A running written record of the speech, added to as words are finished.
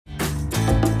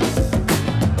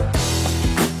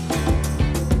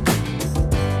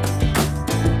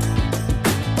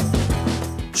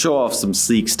show off some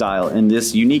sleek style in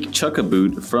this unique Chukka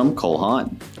boot from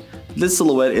Haan. This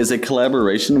silhouette is a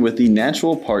collaboration with the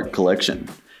Natural Park collection.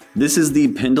 This is the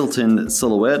Pendleton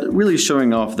silhouette, really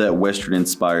showing off that Western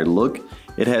inspired look.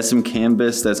 It has some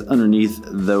canvas that's underneath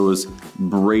those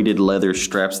braided leather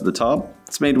straps at the top.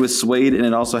 It's made with suede and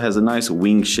it also has a nice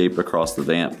wing shape across the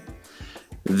vamp.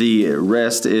 The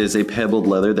rest is a pebbled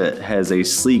leather that has a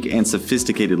sleek and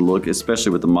sophisticated look,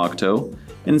 especially with the mock toe.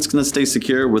 And it's going to stay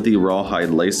secure with the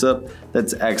rawhide lace-up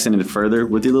that's accented further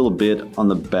with a little bit on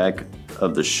the back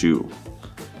of the shoe.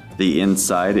 The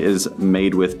inside is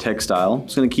made with textile.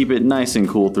 It's going to keep it nice and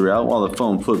cool throughout, while the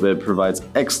foam footbed provides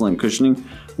excellent cushioning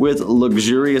with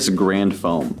luxurious grand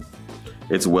foam.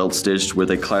 It's welt stitched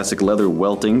with a classic leather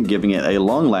welting, giving it a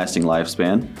long-lasting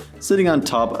lifespan, sitting on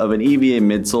top of an EVA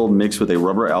midsole mixed with a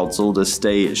rubber outsole to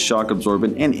stay shock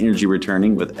absorbent and energy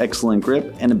returning with excellent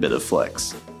grip and a bit of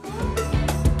flex.